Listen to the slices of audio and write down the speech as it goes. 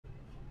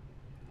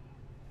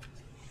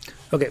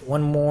Okay,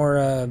 one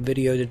more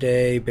video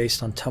today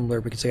based on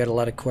Tumblr because I got a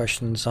lot of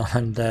questions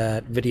on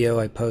that video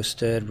I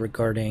posted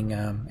regarding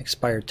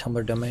expired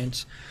Tumblr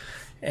domains.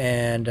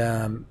 And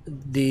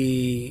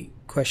the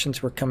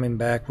questions were coming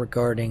back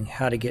regarding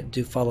how to get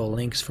DoFollow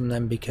links from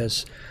them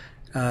because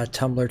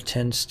Tumblr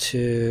tends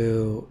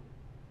to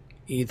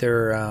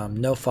either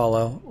no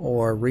follow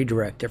or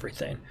redirect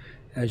everything.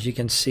 As you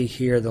can see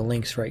here, the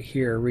links right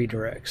here are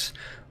redirects.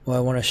 Well, I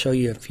want to show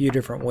you a few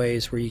different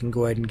ways where you can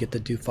go ahead and get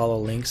the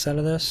DoFollow links out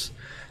of this.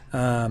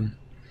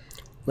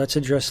 Let's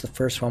address the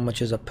first one,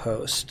 which is a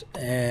post.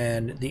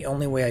 And the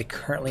only way I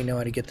currently know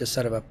how to get this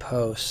out of a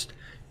post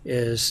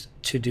is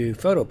to do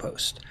photo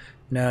post.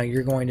 Now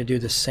you're going to do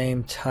the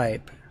same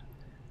type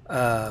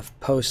of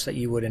post that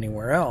you would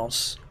anywhere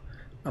else.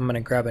 I'm going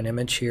to grab an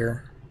image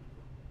here.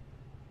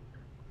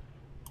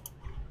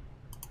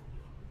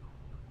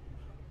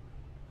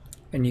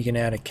 And you can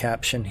add a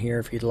caption here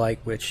if you'd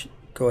like, which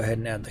go ahead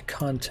and add the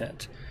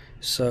content.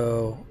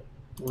 So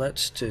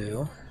let's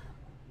do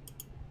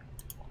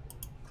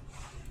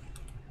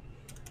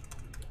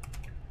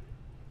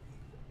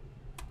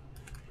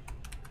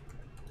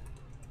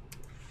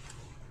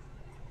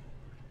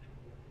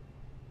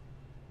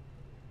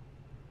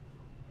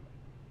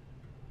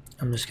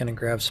I'm just going to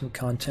grab some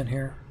content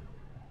here.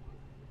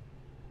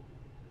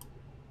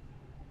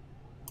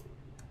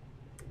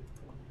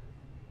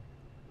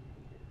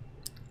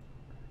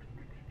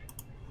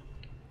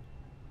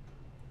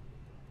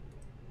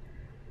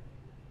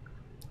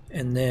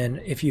 And then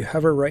if you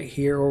hover right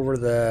here over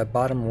the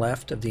bottom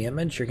left of the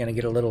image, you're going to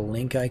get a little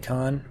link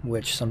icon,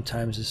 which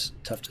sometimes is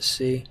tough to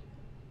see.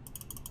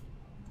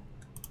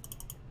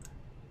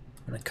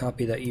 I'm going to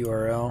copy that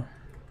URL,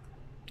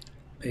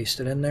 paste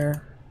it in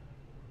there,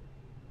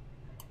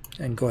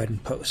 and go ahead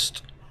and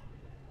post.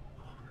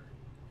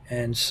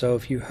 And so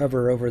if you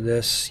hover over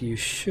this, you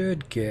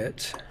should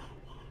get,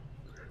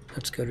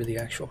 let's go to the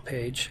actual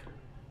page.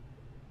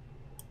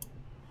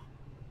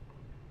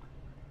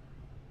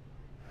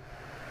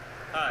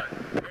 Hi,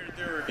 here to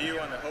do a review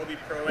on the Hobie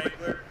Pro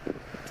Angler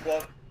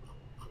 12.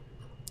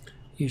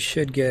 You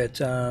should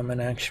get an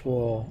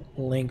actual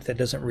link that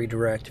doesn't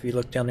redirect. If you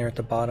look down there at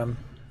the bottom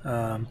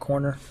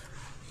corner,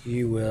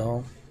 you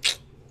will,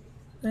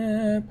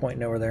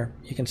 pointing over there,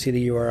 you can see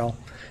the URL,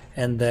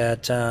 and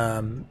that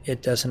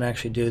it doesn't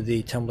actually do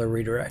the Tumblr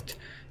redirect.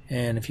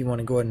 And if you want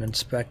to go ahead and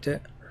inspect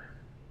it,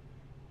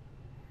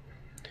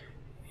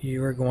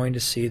 you are going to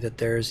see that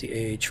there's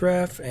the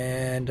Ahref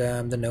and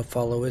the no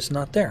follow is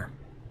not there.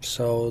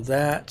 So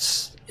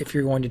that's if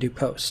you're going to do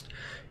post.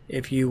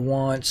 If you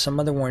want some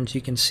other ones,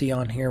 you can see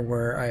on here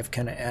where I've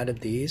kind of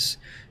added these.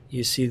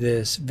 You see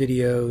this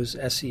videos,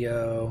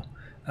 SEO,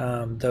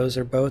 those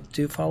are both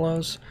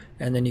DoFollows,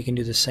 and then you can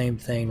do the same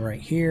thing right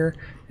here.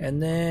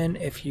 And then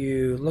if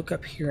you look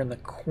up here in the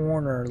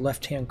corner,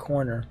 left hand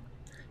corner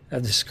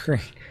of the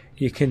screen,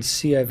 you can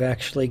see I've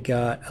actually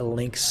got a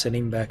link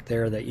sitting back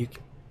there that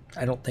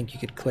I don't think you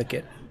could click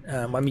it.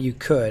 I mean, you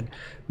could,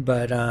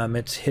 but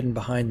it's hidden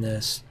behind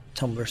this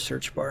Tumblr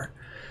search bar.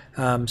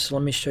 So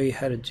let me show you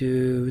how to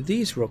do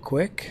these real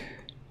quick.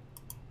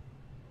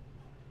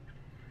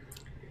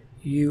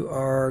 You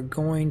are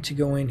going to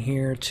go in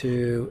here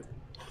to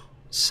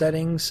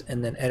settings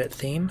and then edit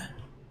theme.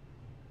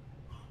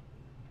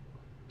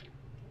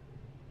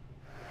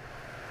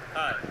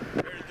 Hi,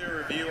 here to do a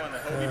review on the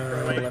Hobie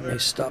Pro Angler. Let me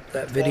stop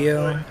that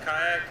video.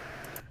 Kayak.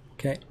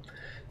 Okay,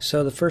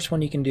 so the first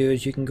one you can do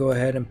is you can go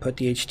ahead and put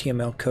the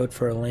HTML code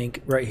for a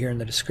link right here in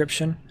the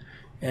description.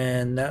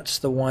 And that's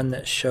the one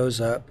that shows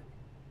up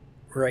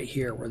right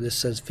here where this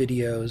says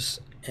videos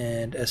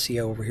and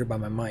SEO over here by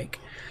my mic.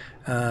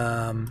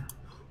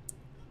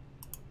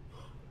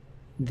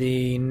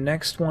 The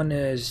next one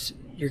is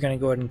you're going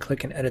to go ahead and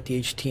click and edit the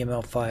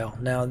HTML file.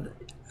 Now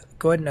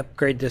go ahead and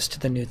upgrade this to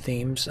the new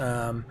themes.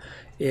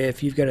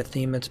 If you've got a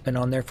theme that's been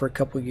on there for a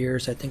couple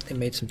years, I think they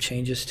made some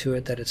changes to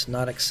it that it's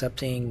not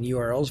accepting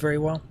URLs very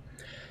well.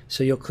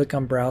 So you'll click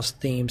on browse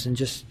themes and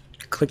just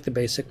click the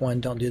basic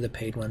one, don't do the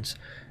paid ones.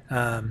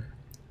 But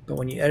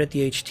when you edit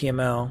the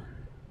HTML,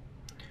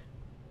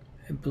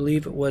 I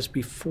believe it was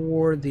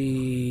before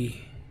the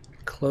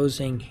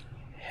closing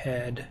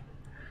head.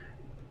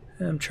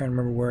 I'm trying to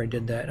remember where I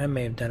did that. I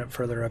may have done it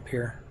further up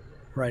here,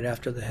 right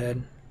after the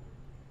head.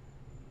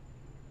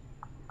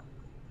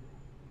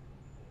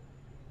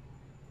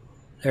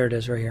 There it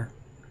is right here.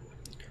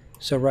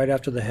 So right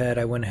after the head,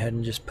 I went ahead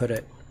and just put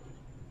it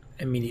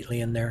immediately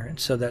in there. And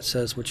so that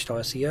says Wichita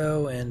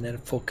SEO and then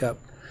full cup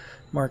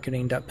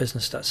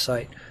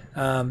marketing.business.site.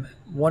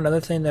 One other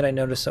thing that I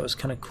noticed that was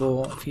kind of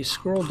cool, if you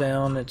scroll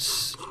down,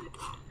 it's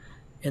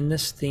in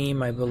this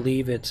theme, I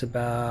believe it's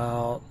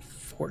about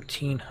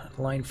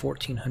line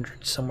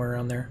 1400, somewhere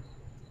around there.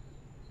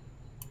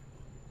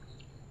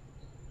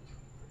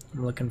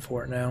 I'm looking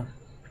for it now.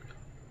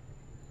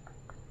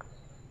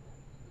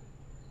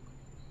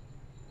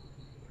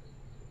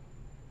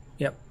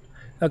 Yep.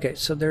 Okay,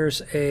 so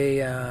there's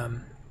a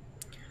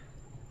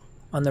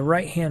on the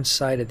right hand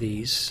side of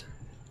these,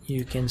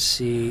 you can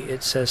see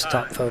it says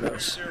top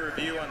photos.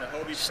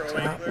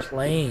 Stop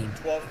playing.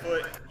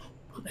 12-foot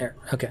there.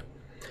 Okay.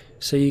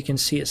 So you can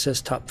see it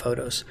says top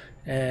photos.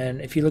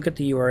 And if you look at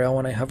the URL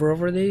when I hover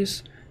over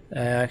these,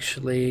 I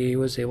actually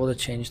was able to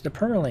change the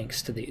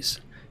permalinks to these.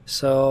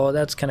 So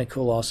that's kind of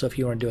cool also if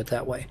you want to do it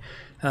that way.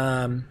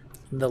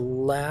 The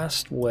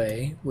last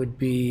way would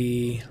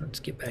be, let's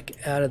get back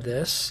out of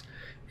this,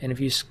 and if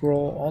you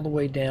scroll all the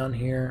way down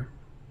here,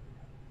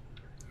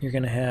 you're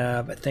going to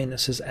have a thing that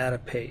says add a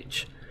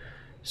page.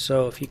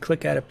 So if you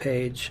click add a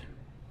page,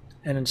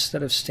 and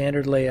instead of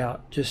standard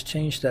layout, just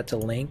change that to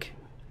link,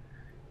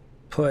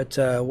 put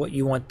what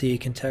you want the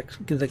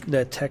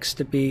text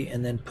to be,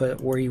 and then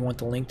put where you want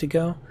the link to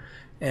go,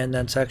 and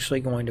that's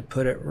actually going to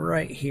put it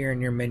right here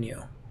in your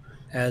menu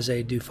as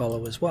a do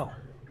follow as well.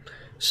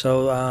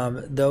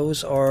 So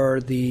those are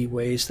the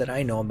ways that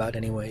I know about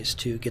anyways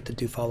to get the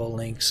do follow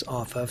links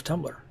off of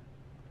Tumblr.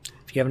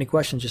 If you have any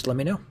questions, just let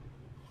me know.